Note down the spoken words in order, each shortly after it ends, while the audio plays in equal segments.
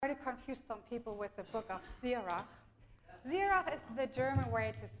already confused some people with the book of Sirach. Sirach is the German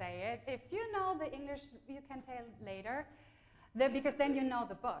way to say it. If you know the English, you can tell later, because then you know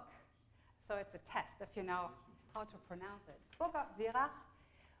the book. So it's a test if you know how to pronounce it. Book of Sirach,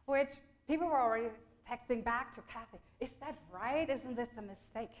 which people were already texting back to Kathy. Is that right? Isn't this a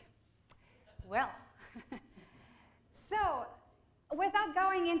mistake? Well, so without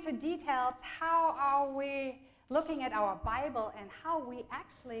going into details, how are we looking at our Bible and how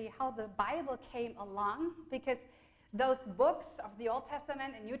the Bible came along? Because those books of the Old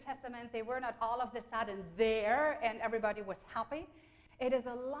Testament and New Testament, they were not all of a sudden there and everybody was happy. It is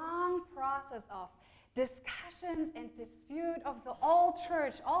a long process of discussions and dispute of the old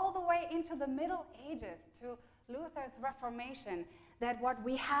church all the way into the Middle Ages to Luther's Reformation, that what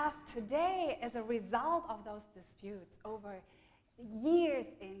we have today is a result of those disputes over years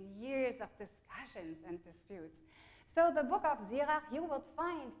and years of discussions and disputes. So the book of Sirach you will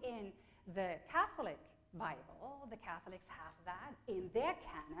find in the Catholic Bible. The Catholics have that in their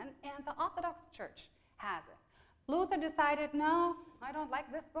canon, and the Orthodox Church has it. Luther decided, no, I don't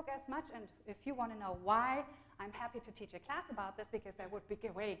like this book as much, and if you want to know why, I'm happy to teach a class about this because that would be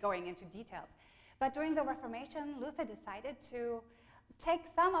way going into details. But during the Reformation, Luther decided to take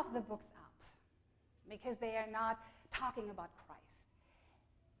some of the books out because they are not talking about Christ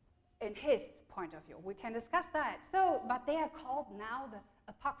in his point of view. We can discuss that. But they are called now the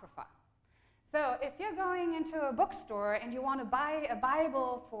Apocrypha. So if you're going into a bookstore and you want to buy a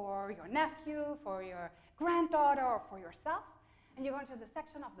Bible for your nephew, for your granddaughter, or for yourself, and you go into the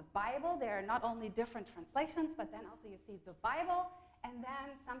section of the Bible, there are not only different translations, but then also you see the Bible, and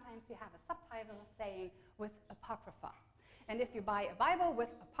then sometimes you have a subtitle saying with Apocrypha. And if you buy a Bible with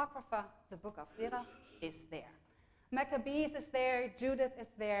Apocrypha, the book of Sirach is there. Maccabees is there, Judith is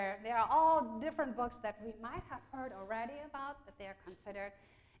there. There are all different books that we might have heard already about, but they are considered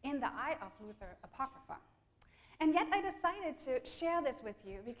in the eye of Luther Apocrypha. And yet I decided to share this with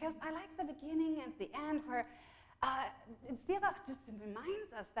you because I like the beginning and the end where Sirach just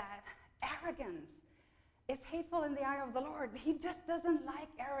reminds us that arrogance is hateful in the eye of the Lord. He just doesn't like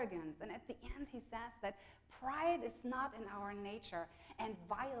arrogance. And at the end he says that pride is not in our nature and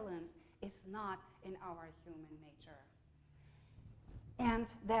violence is not in our human nature. And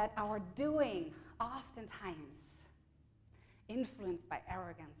that our doing oftentimes influenced by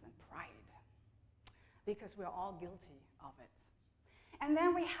arrogance and pride, because we're all guilty of it. And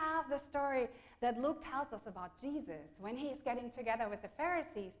then we have the story that Luke tells us about Jesus when he's getting together with the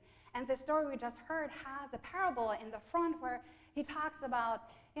Pharisees. And the story we just heard has a parable in the front where he talks about,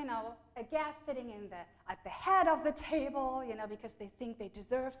 a guest sitting at the head of the table, because they think they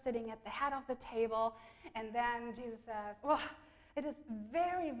deserve sitting at the head of the table. And then Jesus says, well, it is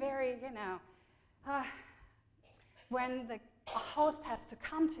very, very, when the host has to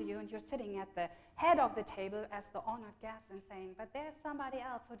come to you and you're sitting at the head of the table as the honored guest and saying, but there's somebody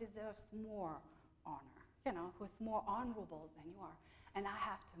else who deserves more honor, who's more honorable than you are, and I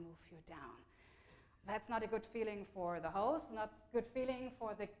have to move you down. That's not a good feeling for the host, not a good feeling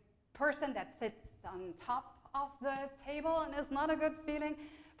for the person that sits on top of the table, and it's not a good feeling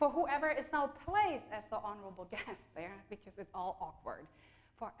for whoever is now placed as the honorable guest there, because it's all awkward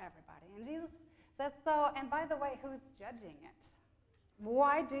for everybody. And Jesus says so, and by the way, who's judging it?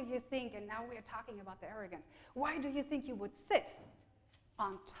 Why do you think, and now we're talking about the arrogance, why do you think you would sit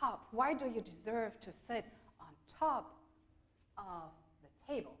on top? Why do you deserve to sit on top of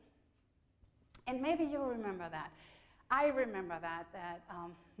the table? And maybe you remember that. I remember that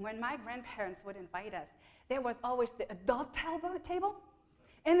when my grandparents would invite us, there was always the adult table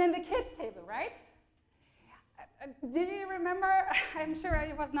and then the kids table, right? Do you remember? I'm sure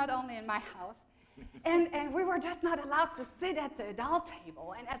it was not only in my house. And we were just not allowed to sit at the adult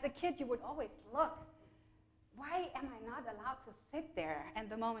table. And as a kid, you would always look, why am I not allowed to sit there? And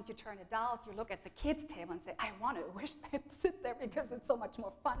the moment you turn adult, you look at the kids' table and say, I wish they'd sit there because it's so much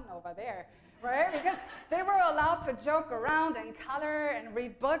more fun over there, right? Because they were allowed to joke around and color and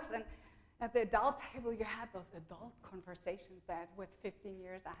read books. And at the adult table, you had those adult conversations that with 15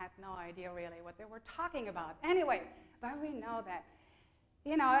 years, I had no idea really what they were talking about. Anyway, but we know that,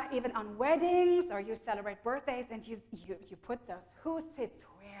 even on weddings or you celebrate birthdays and you put those who sits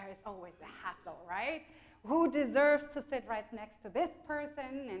where is always a hassle, right? Who deserves to sit right next to this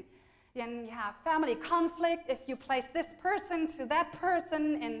person? And then you have family conflict if you place this person to that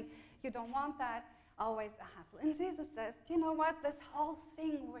person and you don't want that, always a hassle. And Jesus says, you know what? This whole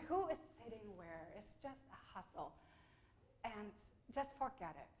thing, who is sitting where, is just a hassle. And just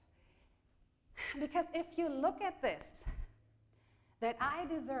forget it. Because if you look at this, that I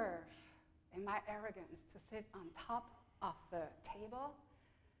deserve, in my arrogance, to sit on top of the table,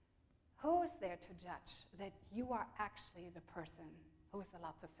 Who is there to judge that you are actually the person who is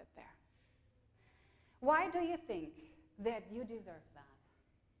allowed to sit there? Why do you think that you deserve that?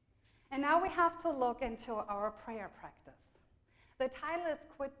 And now we have to look into our prayer practice. The title is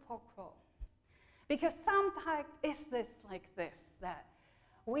Quid Pro Quo. Because sometimes it's like this, that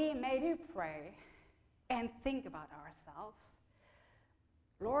we maybe pray and think about ourselves.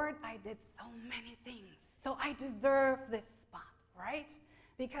 Lord, I did so many things, so I deserve this spot, right?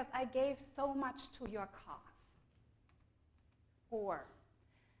 Because I gave so much to your cause. Or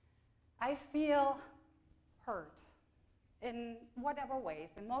I feel hurt in whatever ways,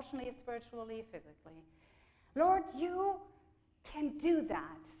 emotionally, spiritually, physically. Lord, you can do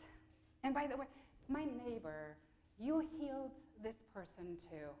that. And by the way, my neighbor, you healed this person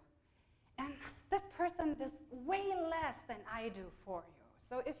too. And this person does way less than I do for you.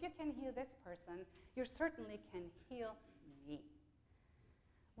 So if you can heal this person, you certainly can heal me.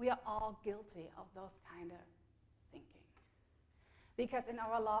 We are all guilty of those kind of thinking. Because in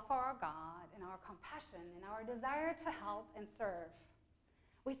our love for our God, in our compassion, in our desire to help and serve,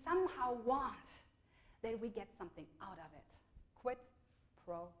 we somehow want that we get something out of it. Quid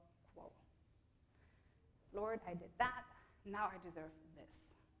pro quo. Lord, I did that. Now I deserve this.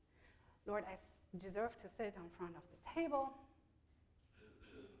 Lord, I deserve to sit in front of the table.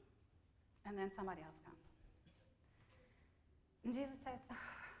 And then somebody else comes. And Jesus says,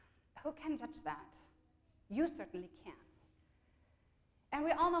 who can judge that? You certainly can't. And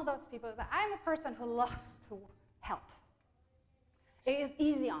we all know those people. That I'm a person who loves to help. It is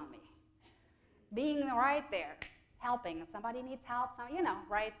easy on me. Being right there, helping. Somebody needs help,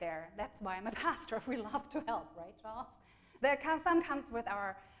 right there. That's why I'm a pastor. We love to help, right, Charles? Some comes with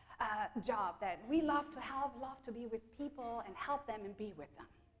our job that we love to help, love to be with people and help them and be with them.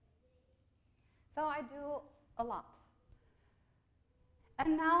 So I do a lot.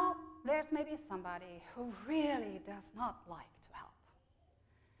 And now there's maybe somebody who really does not like to help,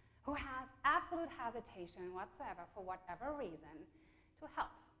 who has absolute hesitation whatsoever for whatever reason to help.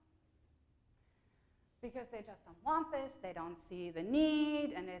 Because they just don't want this, they don't see the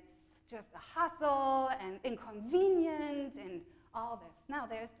need, and it's just a hustle and inconvenient and all this. Now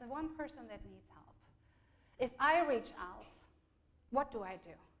there's the one person that needs help. If I reach out, what do?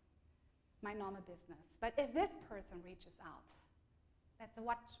 My normal business. But if this person reaches out, that's a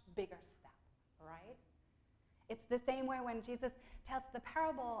much bigger step, right? It's the same way when Jesus tells the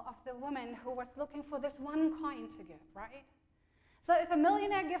parable of the woman who was looking for this one coin to give, right? So if a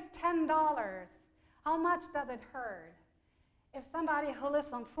millionaire gives $10, how much does it hurt if somebody who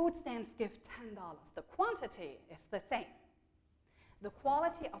lives on food stamps gives $10? The quantity is the same. The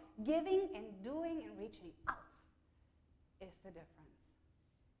quality of giving and doing and reaching out is the difference.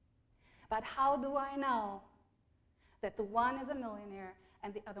 But how do I know that the one is a millionaire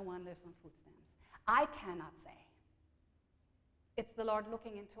and the other one lives on food stamps? I cannot say. It's the Lord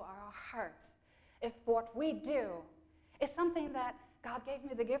looking into our hearts. If what we do is something that God gave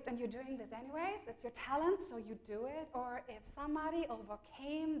me the gift and you're doing this anyways, it's your talent, so you do it, or if somebody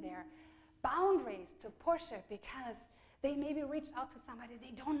overcame their boundaries to push it because they maybe reached out to somebody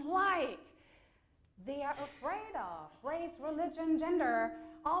they don't like, they are afraid of race, religion, gender,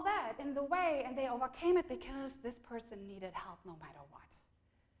 all that in the way, and they overcame it because this person needed help no matter what.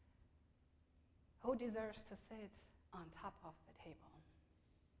 Who deserves to sit on top of the table?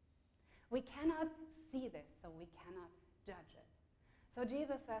 We cannot see this, so we cannot judge it. So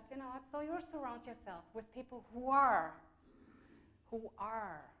Jesus says, you know what, so you surround yourself with people who are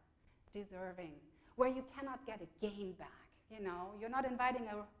deserving, where you cannot get a gain back. You're not inviting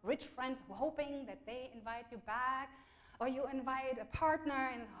a rich friend hoping that they invite you back, or you invite a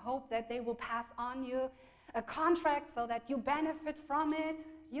partner and hope that they will pass on you a contract so that you benefit from it.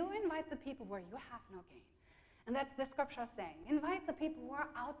 You invite the people where you have no gain. And that's the scripture saying. Invite the people who are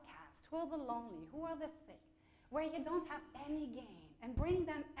outcast, who are the lonely, who are the sick, where you don't have any gain, and bring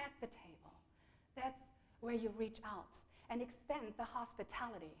them at the table. That's where you reach out and extend the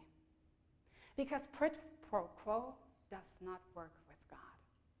hospitality. Because quid pro quo does not work with God.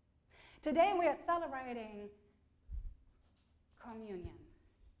 Today we are celebrating communion.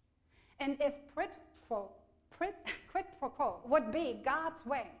 And if quid pro quo would be God's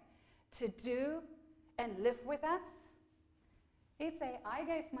way to do and live with us, he'd say, I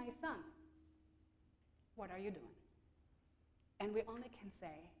gave my son. What are you doing? And we only can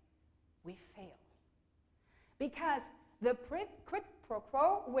say, we fail. Because the quid pro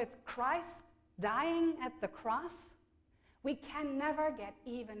quo with Christ dying at the cross, we can never get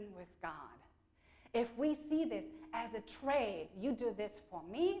even with God. If we see this as a trade, you do this for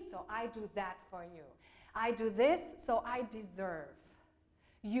me, so I do that for you. I do this, so I deserve.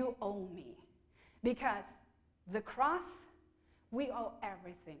 You owe me. Because the cross, we owe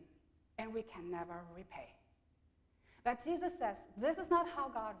everything, and we can never repay. But Jesus says, this is not how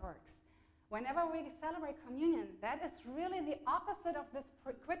God works. Whenever we celebrate communion, that is really the opposite of this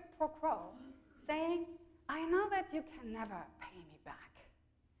quid pro quo, saying, I know that you can never pay me back.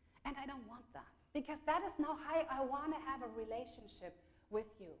 And I don't want that, because that is not how I want to have a relationship with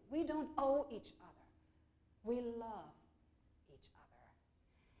you. We don't owe each other. We love each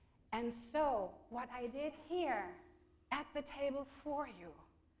other. And so what I did here at the table for you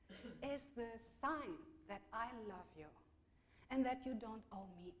is the sign that I love you and that you don't owe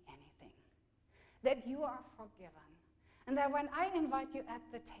me anything, that you are forgiven, and that when I invite you at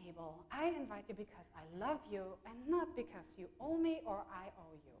the table, I invite you because I love you and not because you owe me or I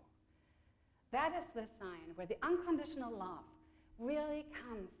owe you. That is the sign where the unconditional love really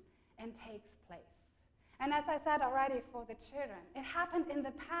comes and takes place. And as I said already for the children, it happened in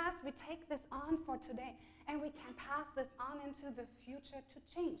the past. We take this on for today, and we can pass this on into the future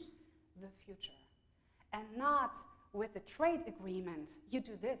to change the future. And not with a trade agreement, you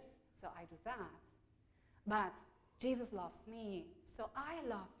do this, so I do that. But Jesus loves me, so I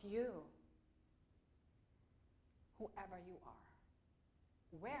love you. Whoever you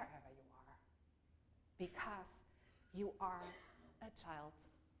are, wherever you are, because you are a child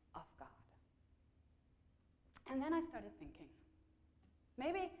of God. And then I started thinking,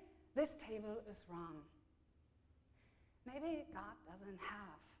 maybe this table is wrong. Maybe God doesn't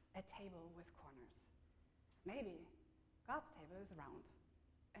have a table with corners. Maybe God's table is round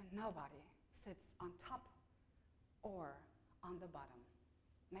and nobody sits on top or on the bottom.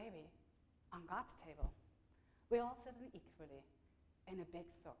 Maybe on God's table, we all sit equally in a big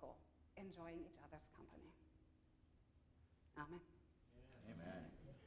circle, enjoying each other's company. Amen. Amen.